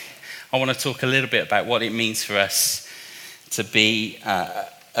I want to talk a little bit about what it means for us to be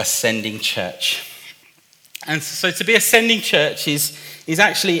a sending church. And so to be a sending church is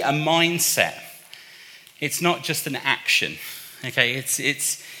actually a mindset. It's not just an action. Okay, it's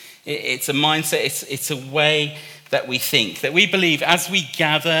a mindset. It's a way that we think, that we believe as we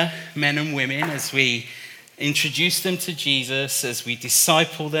gather men and women, as we introduce them to Jesus, as we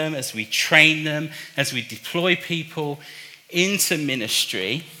disciple them, as we train them, as we deploy people into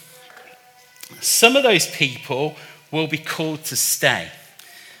ministry, some of those people will be called to stay.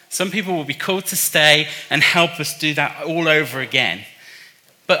 Some people will be called to stay and help us do that all over again.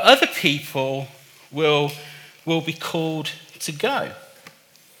 But other people will be called to go.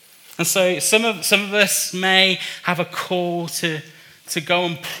 And so some of us may have a call to go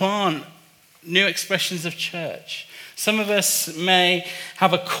and plant new expressions of church. Some of us may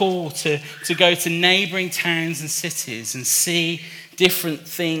have a call to go to neighbouring towns and cities and see different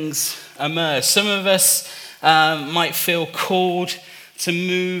things emerge. Some of us might feel called to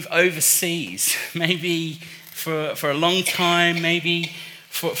move overseas, maybe for a long time, maybe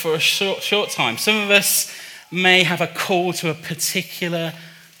for a short time. Some of us may have a call to a particular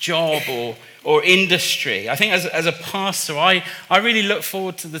job or industry. I think as a pastor, I really look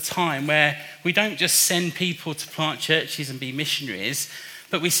forward to the time where we don't just send people to plant churches and be missionaries,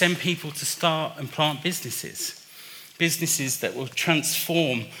 but we send people to start and plant businesses that will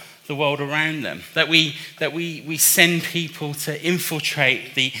transform the world around them. That we send people to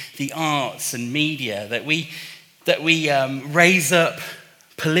infiltrate the arts and media. That we raise up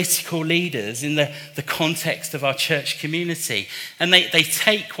political leaders in the context of our church community. And they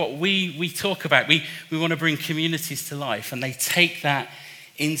take what we talk about. We want to bring communities to life, and they take that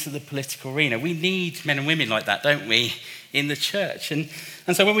into the political arena. We need men and women like that, don't we, in the church? And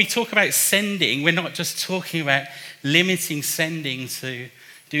so when we talk about sending, we're not just talking about limiting sending to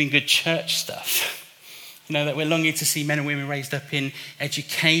doing good church stuff. You know, that we're longing to see men and women raised up in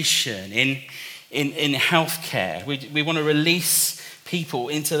education, in healthcare. We want to release people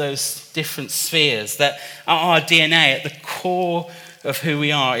into those different spheres, that our DNA, at the core of who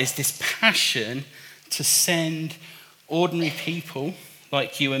we are, is this passion to send ordinary people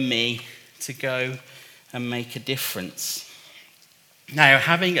like you and me to go and make a difference. Now,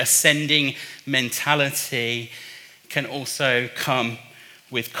 having a sending mentality can also come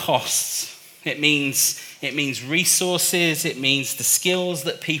with costs. It means resources, it means the skills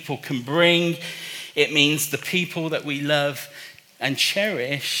that people can bring, it means the people that we love and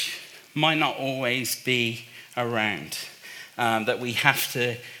cherish might not always be around. That we have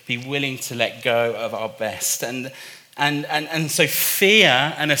to be willing to let go of our best. And so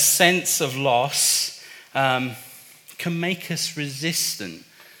fear and a sense of loss can make us resistant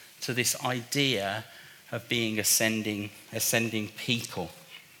to this idea of being ascending people.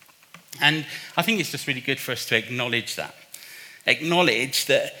 And I think it's just really good for us to acknowledge that. Acknowledge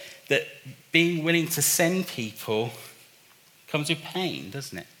that being willing to send people comes with pain,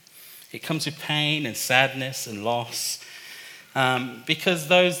 doesn't it? It comes with pain and sadness and loss, because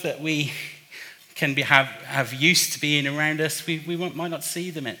those that we can have used to being around us, we might not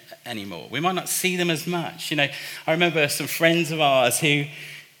see them anymore. We might not see them as much. You know, I remember some friends of ours who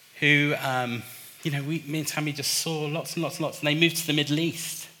me and Tammy just saw lots and lots and lots, and they moved to the Middle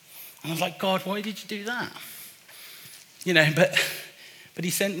East. And I was like, God, why did you do that? You know, but he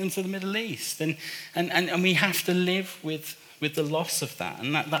sent them to the Middle East, and we have to live with the loss of that,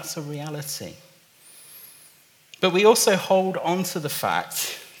 and that's a reality. But we also hold on to the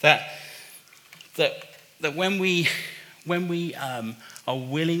fact that when we are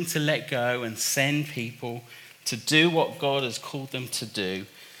willing to let go and send people to do what God has called them to do,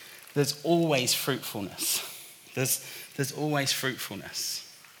 there's always fruitfulness. There's always fruitfulness.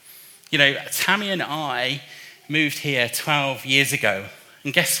 You know, Tammy and I moved here 12 years ago,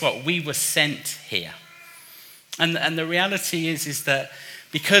 and guess what? We were sent here. And the reality is that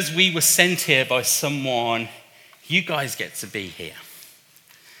because we were sent here by someone, you guys get to be here.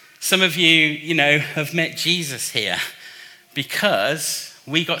 Some of you, have met Jesus here because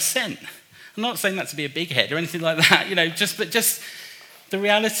we got sent. I'm not saying that to be a big head or anything like that, but the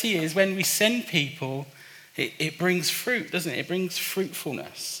reality is when we send people, it brings fruit, doesn't it? It brings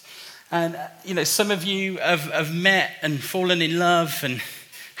fruitfulness. And, some of you have met and fallen in love and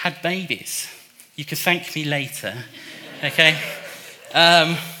had babies. You can thank me later, okay?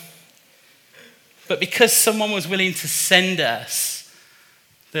 But because someone was willing to send us,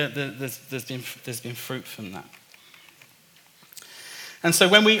 there's been fruit from that. And so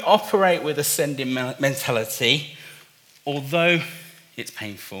when we operate with a sending mentality, although it's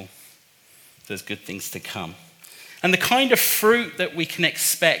painful, there's good things to come. And the kind of fruit that we can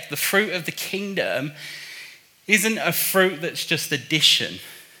expect, the fruit of the kingdom, isn't a fruit that's just addition.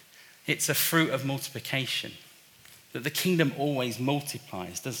 It's a fruit of multiplication. That the kingdom always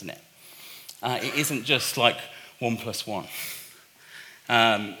multiplies, doesn't it? It isn't just like 1 + 1.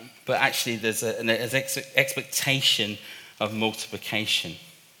 But actually there's an expectation of multiplication.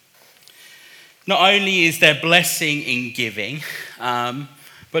 Not only is there blessing in giving,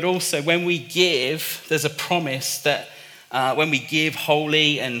 but also when we give, there's a promise that when we give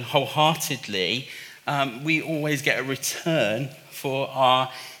wholly and wholeheartedly, we always get a return for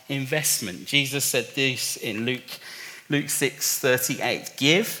our investment. Jesus said this in Luke 6:38.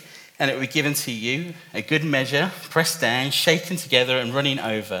 Give, and it will be given to you. A good measure, pressed down, shaken together, and running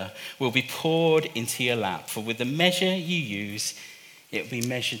over, will be poured into your lap. For with the measure you use, it will be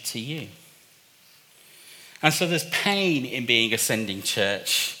measured to you. And so there's pain in being a sending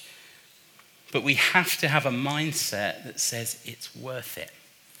church, but we have to have a mindset that says it's worth it.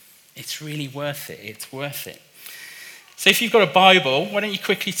 It's really worth it. It's worth it. So if you've got a Bible, why don't you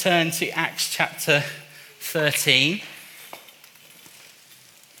quickly turn to Acts chapter 13.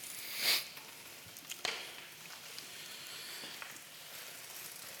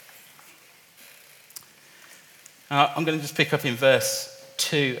 I'm going to just pick up in verse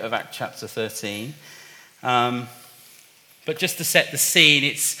 2 of Acts chapter 13. But just to set the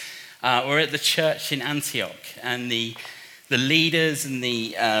scene, we're at the church in Antioch, and the leaders and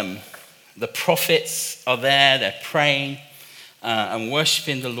the prophets are there. They're praying and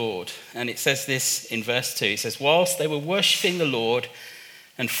worshiping the Lord. And it says this in verse 2. It says, whilst they were worshiping the Lord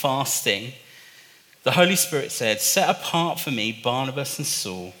and fasting, the Holy Spirit said, set apart for me Barnabas and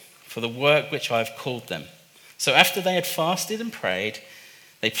Saul for the work which I have called them. So after they had fasted and prayed,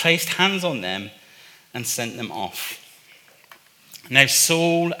 they placed hands on them and sent them off. Now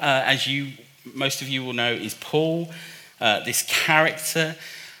Saul, as most of you will know, is Paul, this character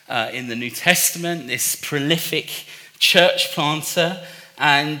in the New Testament, this prolific church planter.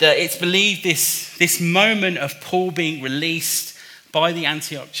 And it's believed this moment of Paul being released by the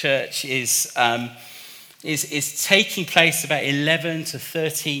Antioch church is taking place about 11 to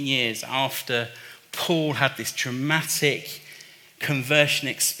 13 years after Paul had this dramatic conversion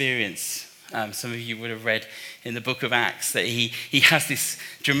experience. Some of you would have read in the book of Acts that he has this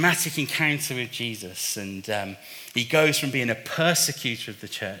dramatic encounter with Jesus, and he goes from being a persecutor of the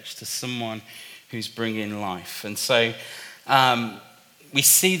church to someone who's bringing life. And so we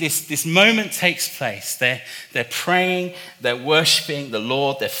see this moment takes place. They're praying, they're worshiping the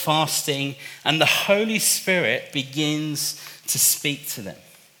Lord, they're fasting, and the Holy Spirit begins to speak to them.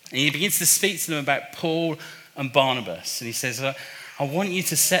 And he begins to speak to them about Paul and Barnabas. And he says, I want you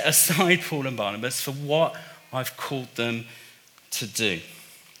to set aside Paul and Barnabas for what I've called them to do.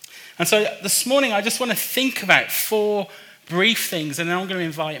 And so this morning, I just want to think about 4 brief things, and then I'm going to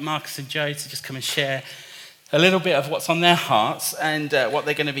invite Marcus and Joe to just come and share a little bit of what's on their hearts and what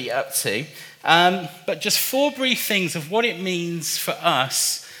they're going to be up to. But just 4 brief things of what it means for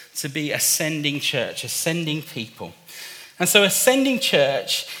us to be a sending church, a sending people. And so a sending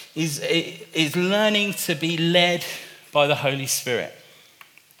church is learning to be led by the Holy Spirit.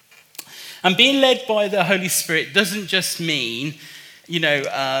 And being led by the Holy Spirit doesn't just mean,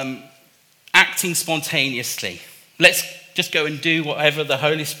 acting spontaneously. Let's just go and do whatever the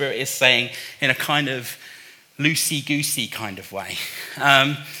Holy Spirit is saying in a kind of loosey-goosey kind of way.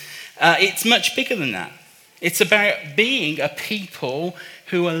 It's much bigger than that. It's about being a people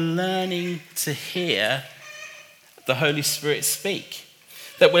who are learning to hear the Holy Spirit speak.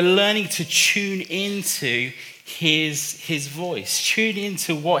 That we're learning to tune into his voice, tune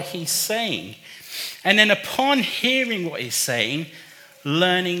into what he's saying. And then upon hearing what he's saying,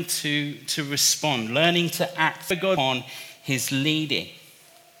 learning to respond, learning to act for God on his leading.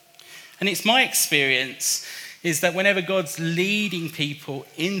 And it's my experience is that whenever God's leading people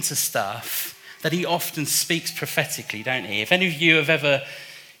into stuff, that he often speaks prophetically, don't he? If any of you have ever,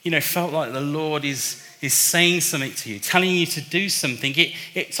 felt like the Lord is saying something to you, telling you to do something,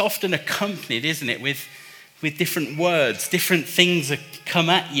 it's often accompanied, isn't it, with different words, different things that come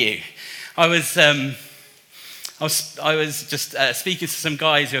at you. I was just speaking to some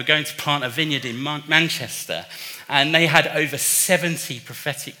guys who are going to plant a vineyard in Manchester, and they had over 70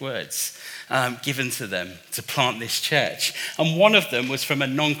 prophetic words given to them to plant this church. And one of them was from a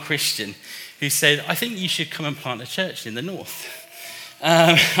non-Christian who said, I think you should come and plant a church in the north.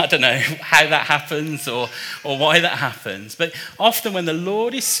 I don't know how that happens or why that happens, but often when the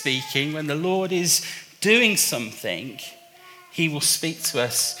Lord is speaking, when the Lord is doing something, he will speak to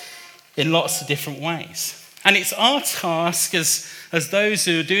us in lots of different ways. And it's our task as those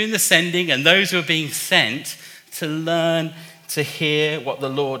who are doing the sending and those who are being sent to learn to hear what the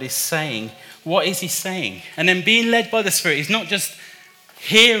Lord is saying. What is he saying? And then being led by the Spirit is not just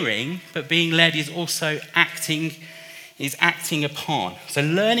hearing, but being led is also acting upon. So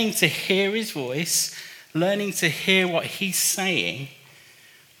learning to hear his voice, learning to hear what he's saying,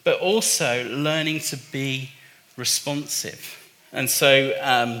 but also learning to be responsive. And so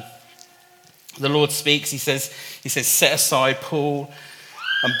the Lord speaks. He says, set aside Paul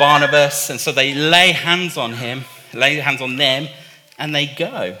and Barnabas. And so they lay hands on them, and they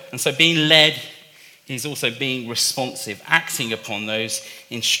go. And so being led is also being responsive, acting upon those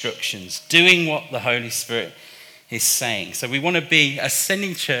instructions, doing what the Holy Spirit is saying. So we want to be a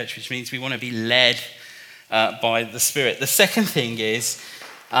sending church, which means we want to be led by the Spirit. The second thing is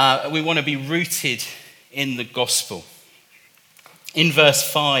we want to be rooted in the gospel. In verse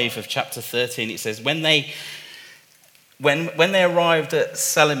 5 of chapter 13, it says, when they arrived at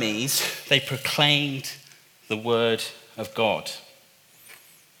Salamis, they proclaimed the word of God.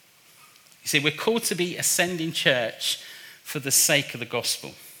 You see, we're called to be a sending church for the sake of the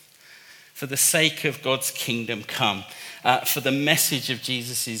gospel, for the sake of God's kingdom come, for the message of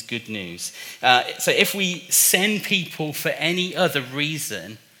Jesus' good news. So if we send people for any other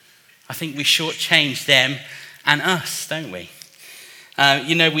reason, I think we shortchange them and us, don't we?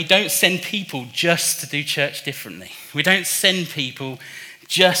 We don't send people just to do church differently. We don't send people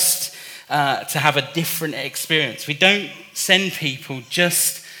just to have a different experience. We don't send people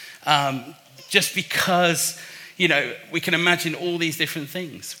just because, we can imagine all these different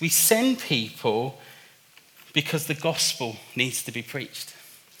things. We send people because the gospel needs to be preached.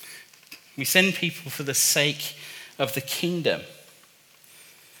 We send people for the sake of the kingdom.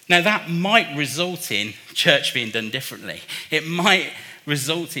 Now, that might result in church being done differently. It might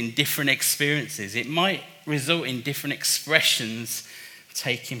result in different experiences. It might result in different expressions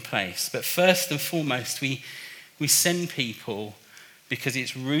taking place. But first and foremost, we send people because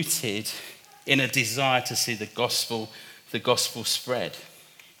it's rooted in a desire to see the gospel spread.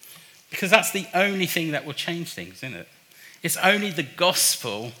 Because that's the only thing that will change things, isn't it? It's only the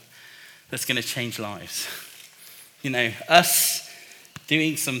gospel that's going to change lives. Us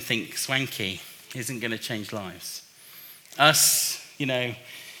doing something swanky isn't going to change lives. Us, being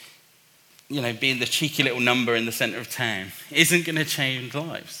the cheeky little number in the centre of town isn't going to change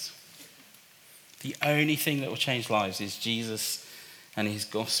lives. The only thing that will change lives is Jesus and his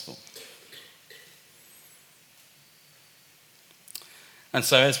gospel. And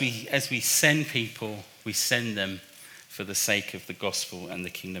so as we send people, we send them for the sake of the gospel and the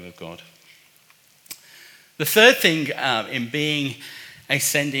kingdom of God. The third thing in being a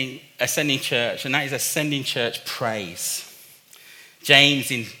sending church, and that is a sending church praise.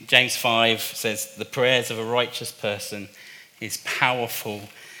 James in James 5 says, the prayers of a righteous person is powerful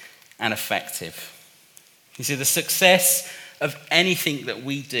and effective. You see, the success of anything that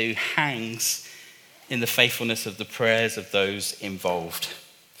we do hangs in the faithfulness of the prayers of those involved.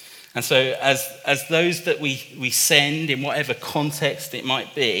 And so as those that we send, in whatever context it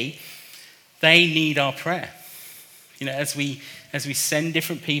might be, they need our prayer. As we send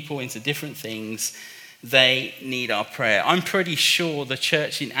different people into different things, they need our prayer. I'm pretty sure the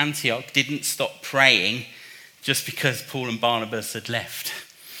church in Antioch didn't stop praying just because Paul and Barnabas had left.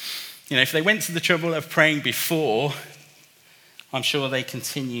 If they went to the trouble of praying before, I'm sure they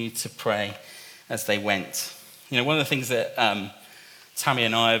continued to pray as they went. One of the things that Tammy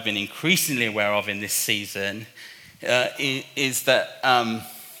and I have been increasingly aware of in this season is that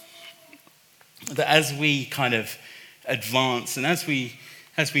as we kind of advance and as we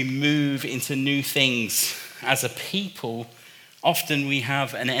move into new things as a people, often we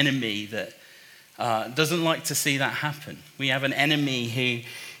have an enemy that doesn't like to see that happen. We have an enemy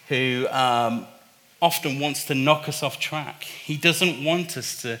who often wants to knock us off track. He doesn't want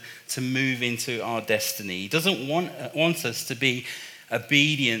us to move into our destiny. He doesn't want us to be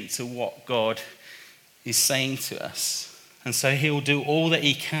obedient to what God is saying to us. And so he'll do all that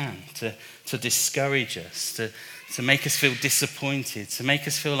he can to discourage us, to make us feel disappointed, to make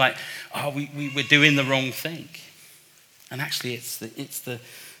us feel like, we're doing the wrong thing. And actually it's the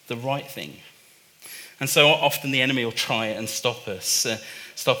right thing. And so often the enemy will try and stop us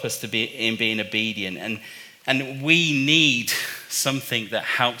in being obedient. And we need something that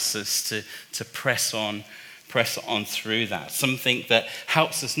helps us to press on through that. Something that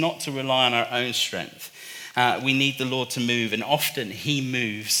helps us not to rely on our own strength. We need the Lord to move, and often he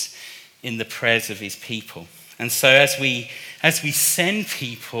moves in the prayers of his people. And so as we send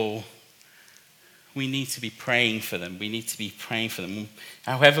people, we need to be praying for them. We need to be praying for them,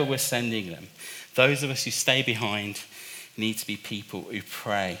 however we're sending them. Those of us who stay behind need to be people who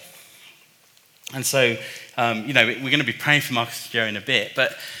pray. And so, we're going to be praying for Marcus and Joe in a bit,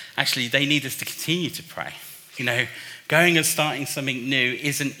 but actually they need us to continue to pray. Going and starting something new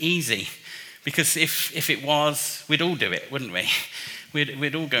isn't easy, because if it was, we'd all do it, wouldn't we?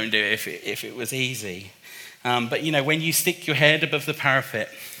 We'd all go and do it if it was easy. But when you stick your head above the parapet,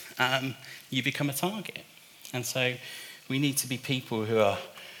 you become a target. And so we need to be people who are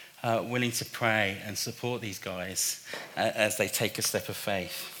willing to pray and support these guys as they take a step of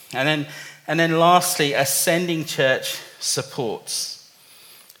faith. And then lastly, ascending church supports.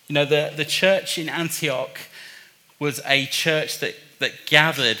 The church in Antioch was a church that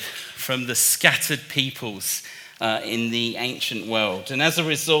gathered from the scattered peoples in the ancient world. And as a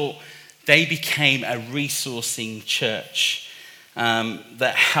result, they became a resourcing church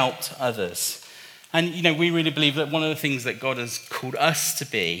that helped others. And, we really believe that one of the things that God has called us to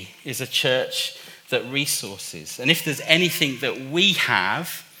be is a church that resources. And if there's anything that we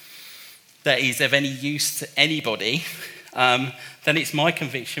have that is of any use to anybody, then it's my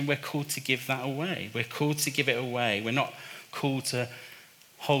conviction we're called to give that away. We're called to give it away. We're not called to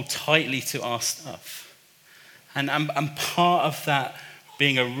hold tightly to our stuff. And part of that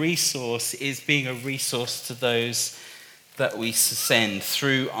being a resource is being a resource to those that we send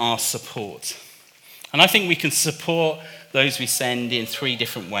through our support. And I think we can support those we send in 3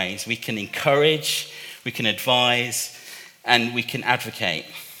 different ways. We can encourage, we can advise, and we can advocate.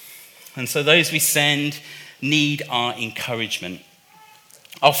 And so those we send need our encouragement.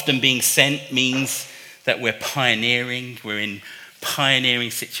 Often being sent means that we're pioneering, we're in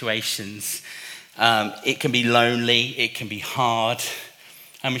pioneering situations. It can be lonely, it can be hard,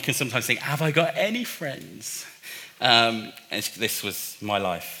 and we can sometimes think, have I got any friends? This was my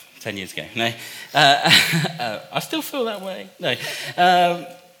life 10 years ago. No, I still feel that way. No.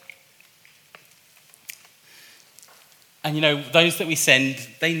 And those that we send,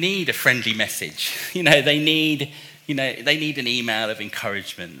 they need a friendly message. They need an email of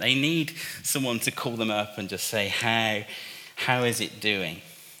encouragement. They need someone to call them up and just say, how is it doing?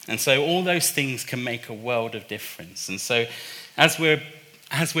 And so all those things can make a world of difference. And so as we're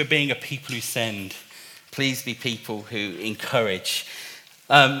being a people who send, please be people who encourage.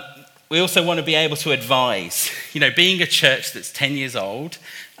 We also want to be able to advise. Being a church that's 10 years old,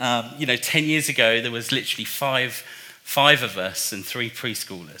 10 years ago there was literally five of us and 3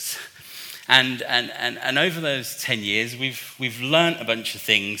 preschoolers. And over those 10 years, we've learnt a bunch of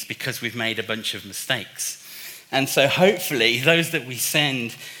things because we've made a bunch of mistakes. And so hopefully those that we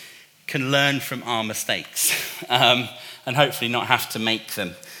send can learn from our mistakes and hopefully not have to make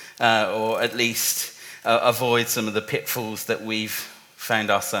them or at least avoid some of the pitfalls that we've found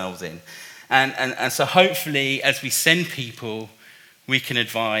ourselves in. And so hopefully as we send people, we can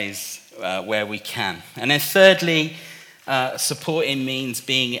advise where we can. And then thirdly, supporting means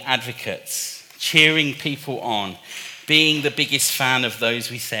being advocates, cheering people on, being the biggest fan of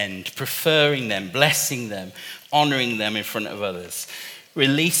those we send, preferring them, blessing them, honouring them in front of others,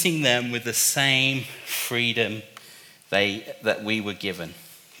 releasing them with the same freedom that we were given.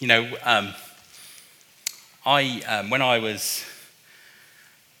 When I was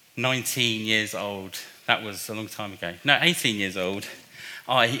 19 years old, that was a long time ago. No, 18 years old,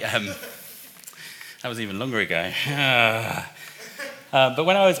 that was even longer ago. But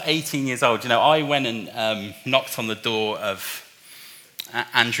when I was 18 years old, I went and knocked on the door of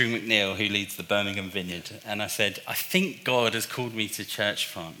Andrew McNeil, who leads the Birmingham Vineyard, and I said, I think God has called me to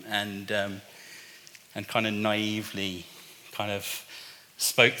church plant, and kind of naively kind of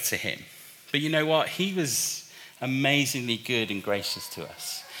spoke to him. But you know what? He was amazingly good and gracious to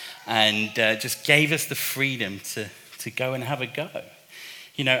us, and just gave us the freedom to go and have a go.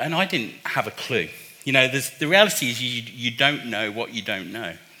 And I didn't have a clue. The reality is you don't know what you don't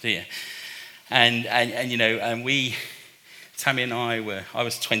know, do you? And we, Tammy and I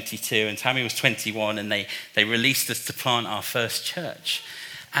was 22 and Tammy was 21, and they released us to plant our first church.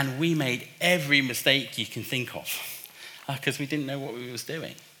 And we made every mistake you can think of because we didn't know what we was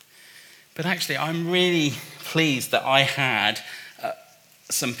doing. But actually, I'm really pleased that I had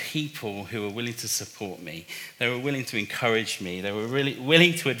some people who were willing to support me. They were willing to encourage me. They were really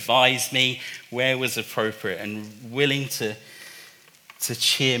willing to advise me where was appropriate and willing to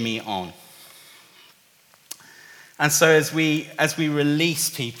cheer me on. And so as we release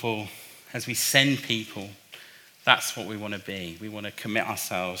people, as we send people, that's what we want to be. We want to commit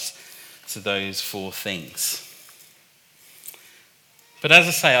ourselves to those 4 things. But as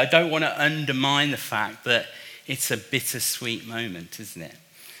I say, I don't want to undermine the fact that it's a bittersweet moment, isn't it?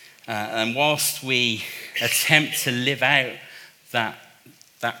 And whilst we attempt to live out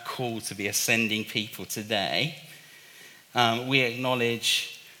that call to be ascending people today, we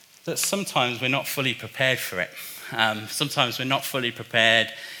acknowledge that sometimes we're not fully prepared for it. Sometimes we're not fully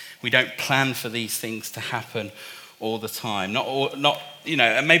prepared. We don't plan for these things to happen all the time.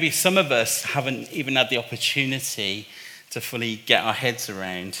 And maybe some of us haven't even had the opportunity to fully get our heads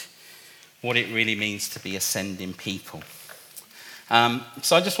around what it really means to be ascending people.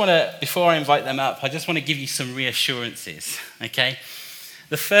 So I just want to, before I invite them up, I just want to give you some reassurances, okay?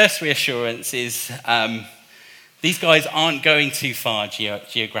 The first reassurance is these guys aren't going too far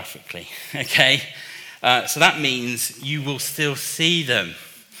geographically, okay? So that means you will still see them,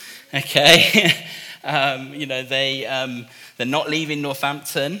 okay? They're not leaving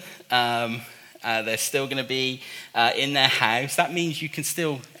Northampton. They're still going to be in their house. That means you can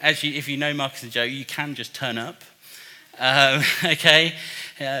still, if you know Marcus and Joe, you can just turn up. Okay?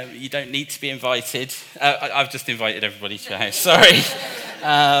 You don't need to be invited. I've just invited everybody to your house. Sorry.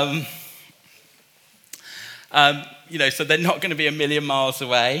 So they're not going to be a million miles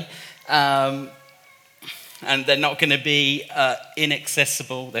away. And they're not going to be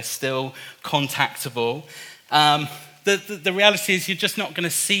inaccessible. They're still contactable. The reality is you're just not going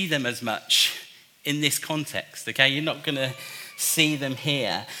to see them as much in this context, okay? You're not going to see them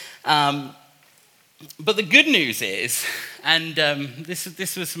here. But the good news is, and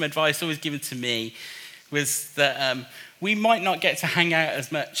this was some advice always given to me, was that we might not get to hang out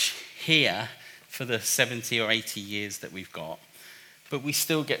as much here for the 70 or 80 years that we've got, but we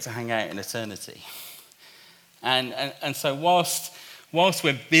still get to hang out in eternity. And so whilst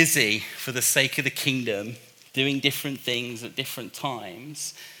we're busy for the sake of the kingdom, doing different things at different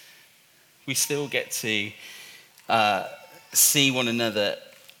times, we still get to see one another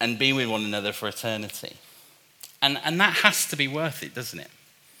and be with one another for eternity. And that has to be worth it, doesn't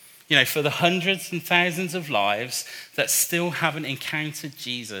it? For the hundreds and thousands of lives that still haven't encountered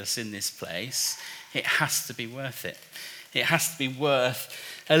Jesus in this place, it has to be worth it. It has to be worth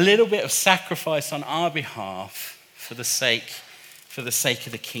a little bit of sacrifice on our behalf for the sake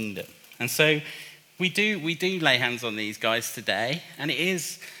of the kingdom. And so we do lay hands on these guys today, and it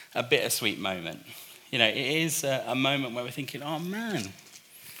is a bittersweet moment. It is a moment where we're thinking, oh man,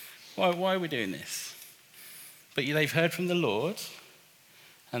 why are we doing this? But they've heard from the Lord,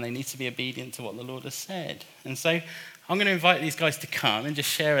 and they need to be obedient to what the Lord has said. And so I'm going to invite these guys to come and just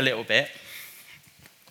share a little bit.